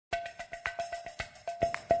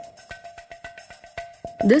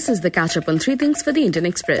This is the catch-up on 3 things for the Indian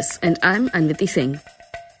Express, and I'm Anviti Singh.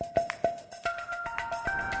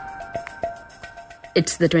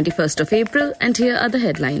 It's the 21st of April, and here are the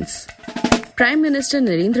headlines. Prime Minister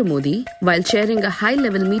Narendra Modi, while chairing a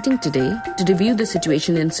high-level meeting today to review the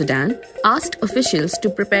situation in Sudan, asked officials to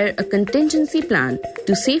prepare a contingency plan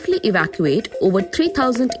to safely evacuate over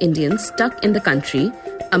 3,000 Indians stuck in the country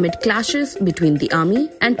amid clashes between the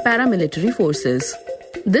army and paramilitary forces.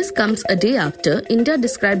 This comes a day after India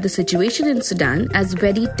described the situation in Sudan as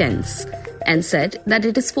very tense and said that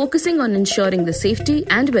it is focusing on ensuring the safety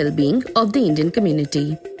and well-being of the Indian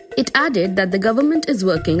community. It added that the government is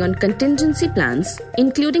working on contingency plans,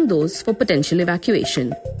 including those for potential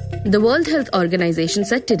evacuation. The World Health Organization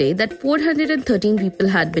said today that 413 people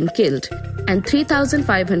had been killed and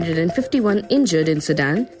 3,551 injured in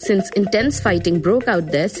Sudan since intense fighting broke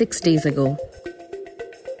out there 6 days ago.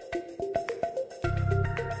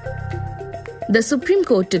 The Supreme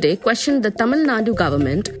Court today questioned the Tamil Nadu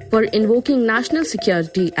government for invoking National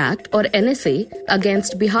Security Act or NSA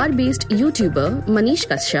against Bihar-based YouTuber Manish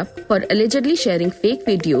Kashyap for allegedly sharing fake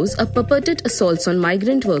videos of purported assaults on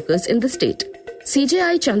migrant workers in the state.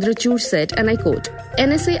 CJI Chandrachud said, and I quote,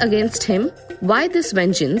 "NSA against him? Why this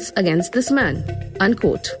vengeance against this man?"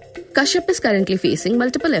 Unquote. Kashyap is currently facing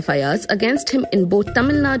multiple FIRs against him in both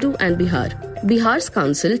Tamil Nadu and Bihar. Bihar's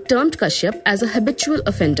council termed Kashyap as a habitual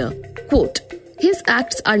offender. Quote, "His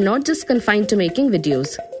acts are not just confined to making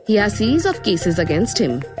videos. He has a series of cases against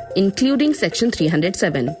him, including Section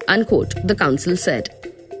 307, unquote, the council said.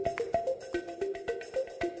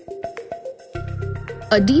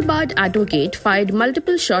 A debarred advocate fired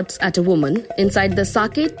multiple shots at a woman inside the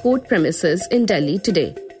Saket court premises in Delhi today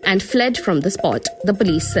and fled from the spot, the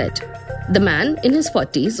police said. The man, in his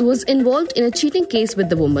 40s, was involved in a cheating case with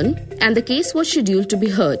the woman, and the case was scheduled to be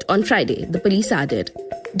heard on Friday, the police added.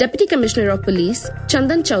 Deputy Commissioner of Police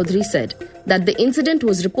Chandan Chaudhary said that the incident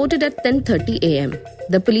was reported at 10:30 a.m.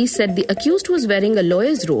 The police said the accused was wearing a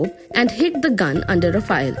lawyer's robe and hid the gun under a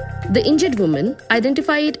file. The injured woman,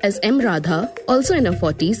 identified as M. Radha, also in her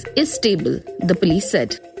 40s, is stable, the police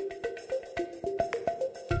said.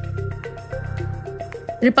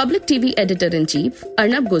 Republic TV editor-in-chief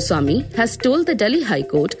Arnab Goswami has told the Delhi High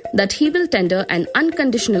Court that he will tender an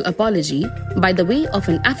unconditional apology by the way of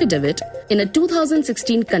an affidavit in a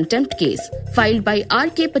 2016 contempt case filed by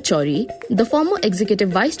R.K. Pachauri, the former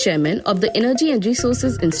executive vice chairman of the Energy and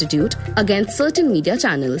Resources Institute, against certain media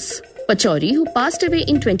channels. Pachauri, who passed away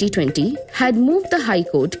in 2020, had moved the High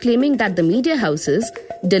Court claiming that the media houses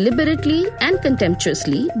deliberately and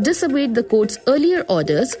contemptuously disobeyed the court's earlier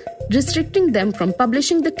orders restricting them from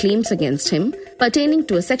publishing the claims against him pertaining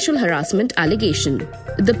to a sexual harassment allegation.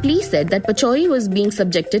 The plea said that Pachauri was being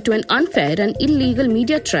subjected to an unfair and illegal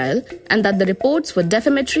media trial and that the reports were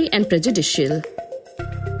defamatory and prejudicial.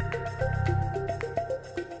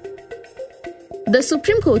 The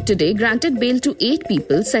Supreme Court today granted bail to 8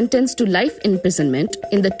 people sentenced to life imprisonment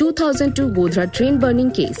in the 2002 Godhra train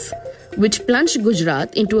burning case, which plunged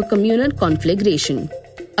Gujarat into a communal conflagration.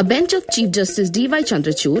 A bench of Chief Justice D.Y.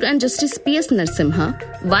 Chandrachud and Justice P.S.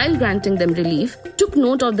 Narasimha, while granting them relief, took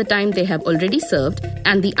note of the time they have already served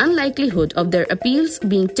and the unlikelihood of their appeals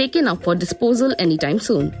being taken up for disposal anytime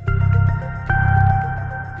soon.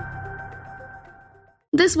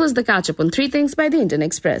 This was the catch-up on 3 things by the Indian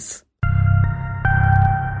Express.